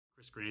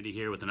Grande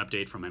here with an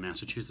update from my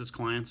Massachusetts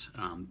clients.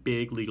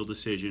 Big legal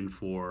decision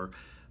for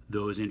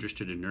those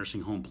interested in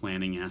nursing home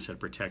planning asset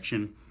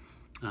protection.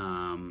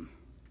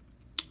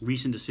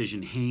 Recent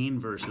decision, Heyn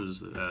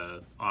versus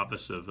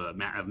Office of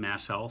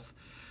Masshealth.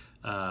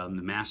 The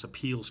Mass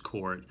Appeals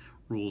Court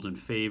ruled in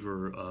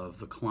favor of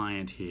the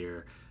client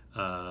here,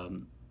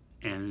 and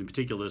in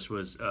particular this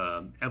was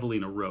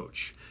Evelina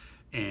Roach,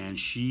 and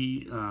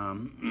she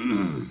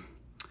was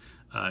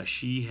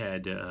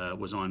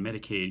on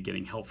Medicaid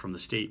getting help from the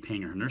state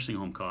paying her nursing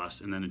home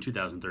costs, and then in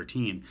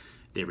 2013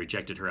 they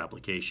rejected her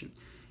application.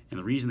 And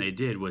the reason they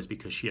did was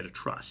because she had a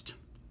trust,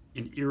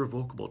 an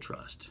irrevocable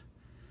trust,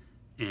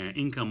 an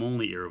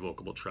income-only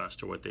irrevocable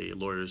trust, or what the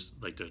lawyers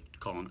like to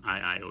call an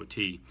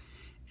IIOT.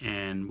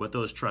 And what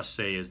those trusts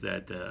say is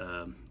that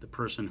the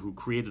person who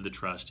created the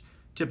trust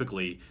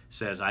typically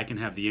says, I can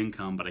have the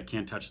income, but I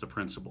can't touch the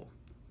principal.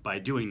 By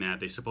doing that,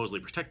 they supposedly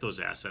protect those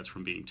assets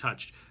from being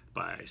touched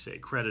by, say,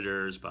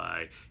 creditors,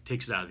 by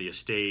takes it out of the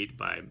estate,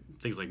 by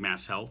things like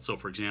Masshealth. So,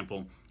 for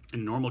example,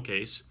 in a normal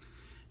case,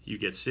 you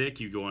get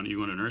sick, you go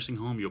into a nursing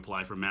home, you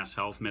apply for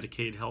Masshealth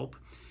Medicaid help,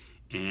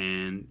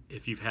 and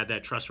if you've had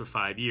that trust for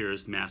 5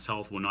 years,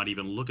 Masshealth will not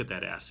even look at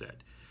that asset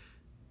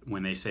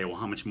when they say, well,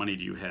 how much money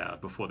do you have,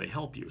 before they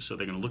help you. So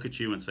they're going to look at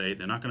you and say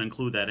they're not going to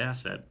include that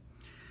asset,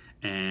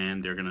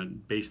 and they're going to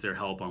base their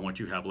help on what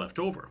you have left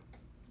over.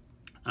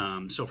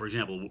 So for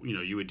example,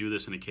 you would do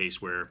this in a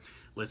case where,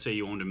 let's say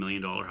you owned $1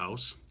 million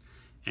house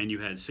and you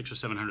had $600,000 or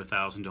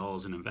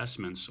 $700,000 in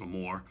investments or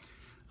more.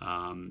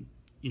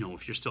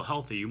 If you're still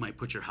healthy, you might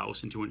put your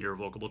house into an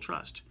irrevocable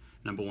trust.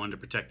 Number one, to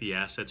protect the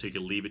asset so you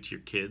can leave it to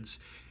your kids,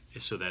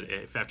 so that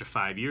if after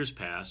 5 years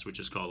pass, which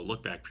is called a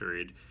look-back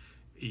period,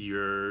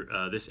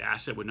 this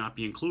asset would not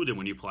be included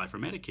when you apply for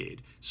Medicaid.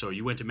 So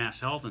you went to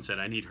Masshealth and said,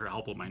 I need her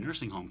help with my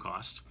nursing home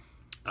costs.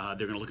 They're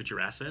going to look at your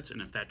assets,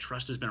 and if that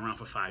trust has been around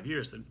for 5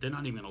 years, then they're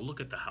not even going to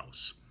look at the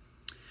house.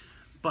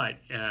 But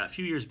a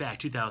few years back,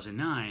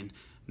 2009,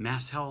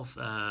 Masshealth,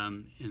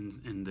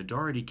 in the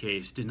Doherty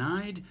case,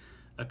 denied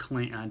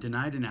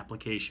an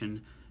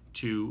application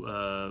to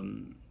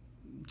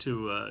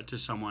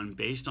someone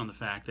based on the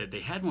fact that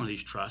they had one of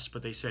these trusts,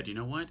 but they said, you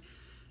know what,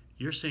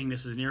 you're saying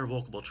this is an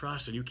irrevocable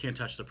trust and you can't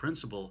touch the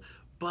principal,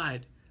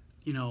 but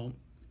you know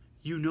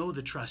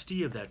the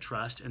trustee of that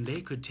trust, and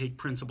they could take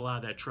principal out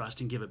of that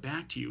trust and give it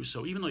back to you.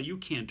 So even though you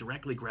can't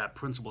directly grab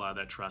principal out of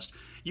that trust,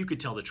 you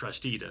could tell the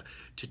trustee to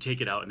take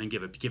it out and then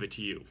give it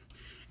to you.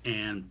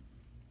 And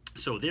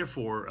so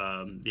therefore,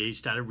 they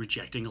started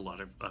rejecting a lot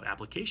of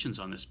applications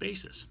on this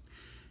basis.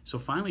 So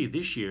finally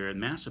this year, in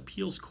Mass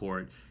Appeals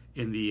Court,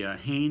 in the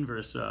Heyn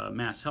versus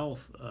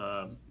Masshealth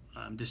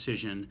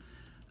decision,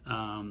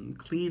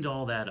 cleaned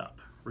all that up,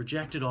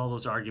 rejected all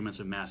those arguments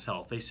of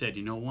Masshealth. They said,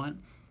 you know what?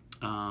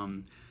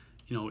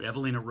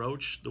 Evelina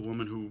Roach, the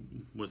woman who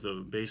was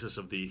the basis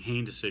of the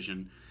Heyn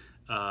decision,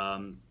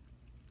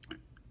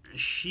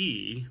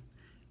 she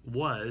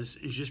was,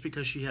 just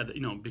because she had,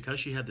 because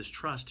she had this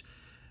trust,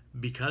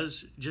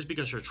 just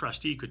because her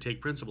trustee could take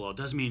principal out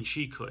doesn't mean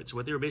she could. So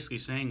what they were basically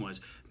saying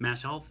was,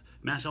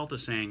 Masshealth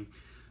is saying,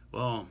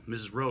 well,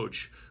 Mrs.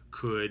 Roach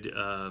could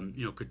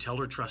tell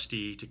her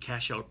trustee to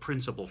cash out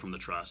principal from the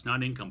trust,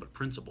 not income but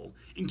principal,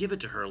 and give it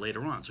to her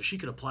later on. So she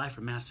could apply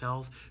for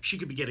Masshealth. She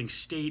could be getting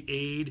state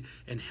aid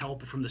and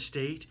help from the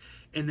state,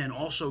 and then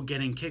also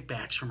getting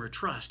kickbacks from her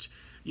trust,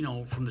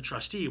 from the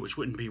trustee, which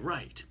wouldn't be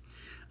right.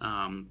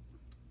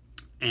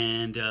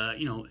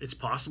 It's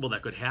possible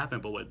that could happen,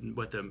 but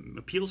what the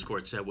appeals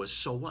court said was,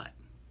 so what?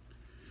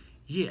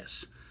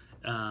 Yes,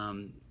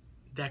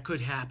 that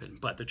could happen,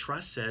 but the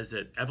trust says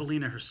that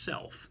Evelina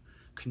herself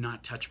could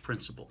not touch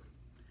principal,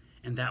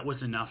 and that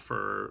was enough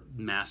for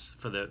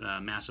the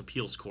Mass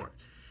Appeals Court.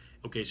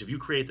 Okay, so if you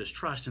create this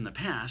trust in the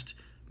past,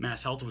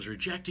 Masshealth was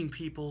rejecting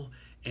people,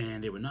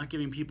 and they were not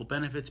giving people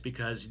benefits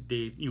because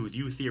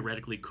you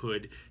theoretically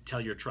could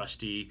tell your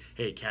trustee,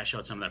 hey, cash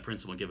out some of that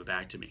principal and give it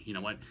back to me. You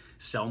know what?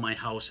 Sell my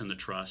house in the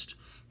trust,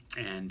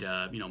 and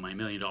my $1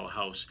 million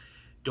house.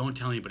 Don't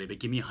tell anybody, but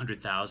give me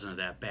 $100,000 of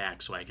that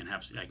back so I can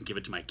give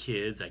it to my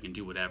kids. I can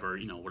do whatever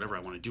I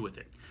want to do with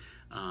it.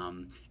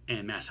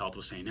 And Masshealth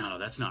was saying, no,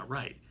 that's not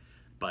right.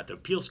 But the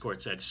appeals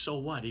court said, so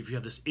what? If you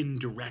have this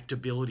indirect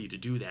ability to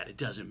do that, it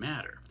doesn't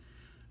matter.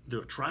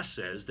 The trust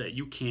says that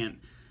you can't,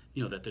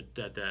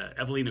 that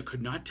Evelina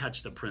could not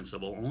touch the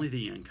principal, only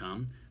the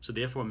income. So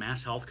therefore,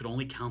 Masshealth could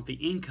only count the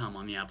income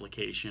on the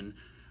application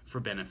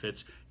for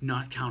benefits,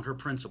 not count her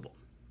principal.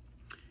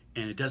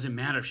 And it doesn't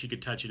matter if she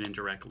could touch it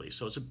indirectly.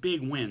 So it's a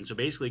big win. So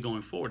basically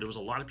going forward, there was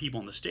a lot of people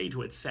in the state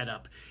who had set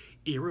up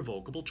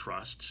irrevocable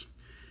trusts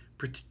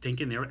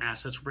thinking their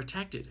assets were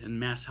protected.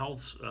 And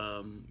Masshealth's,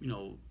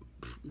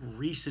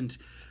 recent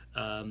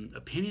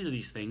opinion of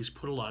these things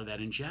put a lot of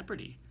that in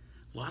jeopardy.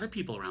 A lot of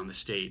people around the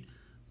state,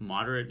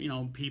 moderate,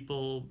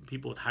 people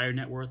with higher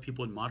net worth,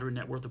 people with moderate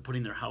net worth, are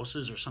putting their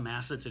houses or some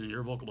assets in an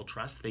irrevocable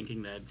trust,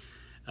 thinking that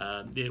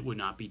it would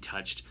not be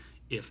touched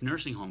if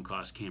nursing home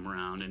costs came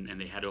around and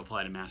they had to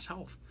apply to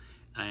Masshealth.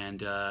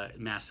 And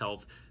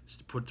Masshealth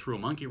put through a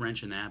monkey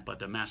wrench in that, but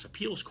the Mass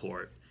Appeals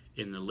Court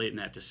in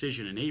that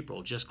decision in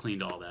April just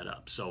cleaned all that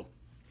up. So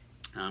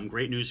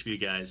great news for you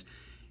guys.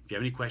 If you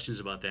have any questions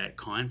about that,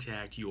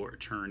 contact your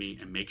attorney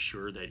and make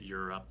sure that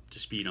you're up to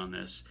speed on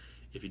this.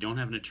 If you don't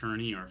have an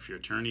attorney, or if your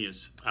attorney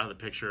is out of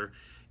the picture,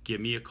 give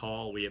me a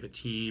call. We have a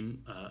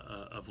team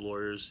of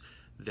lawyers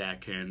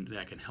that can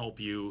help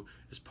you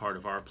as part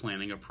of our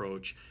planning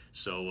approach.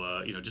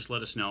 So just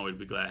let us know. We'd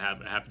be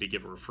happy to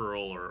give a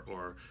referral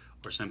or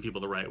send people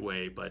the right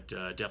way. But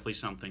definitely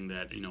something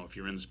that, if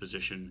you're in this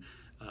position,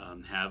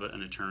 have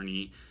an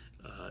attorney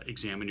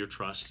examine your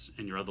trusts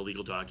and your other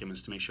legal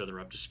documents to make sure they're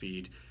up to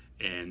speed.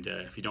 And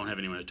if you don't have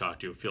anyone to talk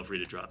to, feel free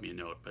to drop me a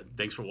note. But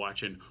thanks for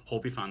watching.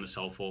 Hope you found this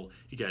helpful.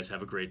 You guys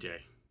have a great day.